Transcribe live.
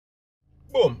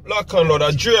Boom, lock and load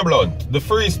of Dre Blunt, the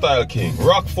Freestyle King,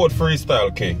 Rockford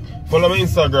Freestyle King. Follow me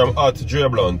Instagram at Dre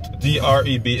Blunt,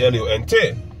 DREBLUNT.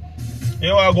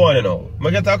 You what going on now?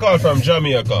 I get a call from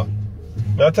Jamaica.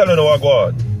 I'm telling you what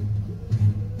going on.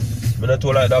 I'm not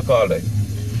too like that call like.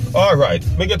 Alright,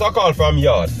 me get a call from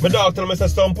yard. My dog tell me say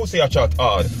some pussy a chat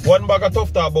hard. One bag of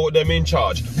tough talk about them in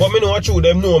charge. But me know true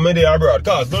them know me they abroad.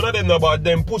 Cause none of them know about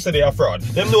them pussy they a fraud.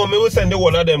 Them know me will send the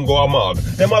one of them go a mag.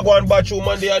 Them a go and batch you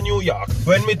Monday a New York.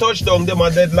 When me touch down them a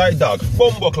dead like dog.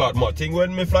 Bumbleclot my thing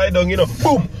when me fly down you know.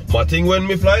 Boom! My thing when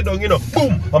me fly down you know.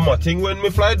 Boom! And my thing when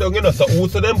me fly down you know. So who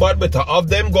say them bad better have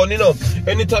them gun you know.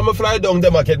 Anytime me fly down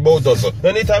them I get both us.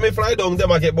 Anytime me fly down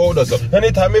them I get both us.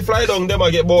 Anytime me fly down them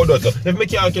I get both us. If me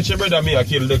can't catch a brother me I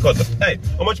kill the cousin. Hey,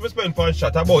 how much me spend for a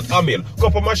shot? About a mil.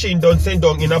 Couple machine done send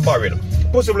down in a barrel.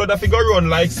 Pussy blood a figure run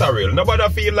like Cyril. Nobody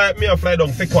feel like me a fly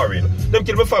down for quarrel. Them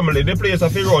kill my family, the place a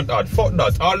fi run hard. Fuck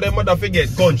that. All them mother fi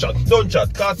get gunshot. Don't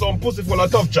chat. Cause some pussy full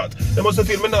of tough chat. They must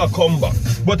feel me not come back.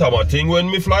 But I'm a thing when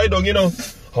me fly down, you know.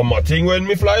 I'm a thing when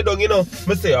me fly down, you know.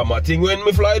 Me say I'm a thing when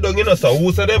me fly down, you know. So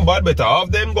who say them bad better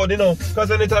have them good, you know. Cause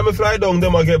anytime me fly down,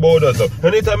 them I get borders.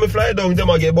 Anytime me fly down, them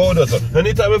I get borders.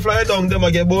 Anytime me fly down, them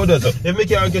I get borders. If me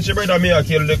can't catch a brother, me I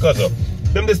kill the cousin.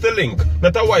 Them this the link,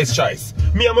 not a wise choice.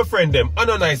 Me and my friend them, are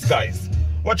no nice guys.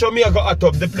 Watch how me I go hot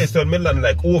up the place when me land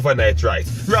like overnight rice.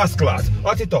 Rasclat,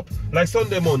 hot it up, like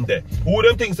Sunday, Monday. Who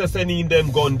them things are sending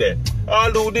them gun there?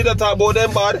 All who did that talk about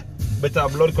them bad? Better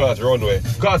blood clot runway.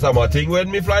 Cause I'm a thing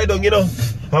when me fly down, you know.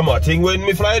 I'm a thing when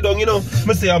me fly down, you know.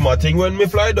 Me say I'm a thing when me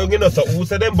fly down, you know. So who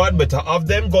say them bad better have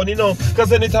them gun, you know.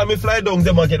 Cause anytime me fly down,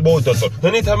 them I get both us.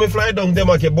 Anytime me fly down, them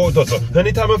I get both us.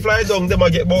 Anytime me fly down, them I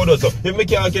get both us. If me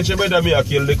can't catch a brother, me I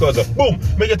kill the cousin. Boom!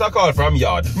 Me get a call from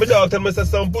yard. Me dog tell me say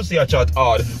some pussy a chat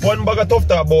hard. One bag of tough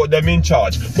talk about them in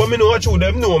charge. But me know true,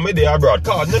 them know me they abroad.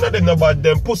 Cause none of them know about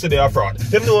them pussy they are fraud.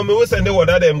 Them know me will send the one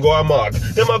of them go a mark.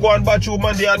 Them a go and batch you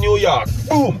Monday a New York.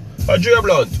 Boom! A Dre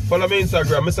Blunt. Follow me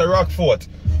Instagram, Mr. Rockfort.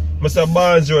 Mr.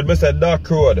 Barnes Road, Mr. Dark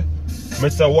Road,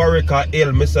 Mr. Warwicker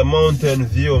Hill, Mr. Mountain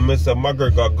View, Mr.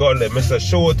 McGregor Gully, Mr.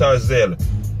 Shooters Hill,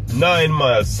 9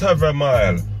 miles, 7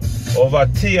 miles, over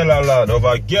Taylor Land,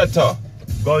 over Ghetto,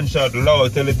 gunshot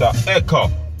loud till it a echo.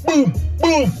 Boom,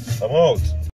 boom, I'm out.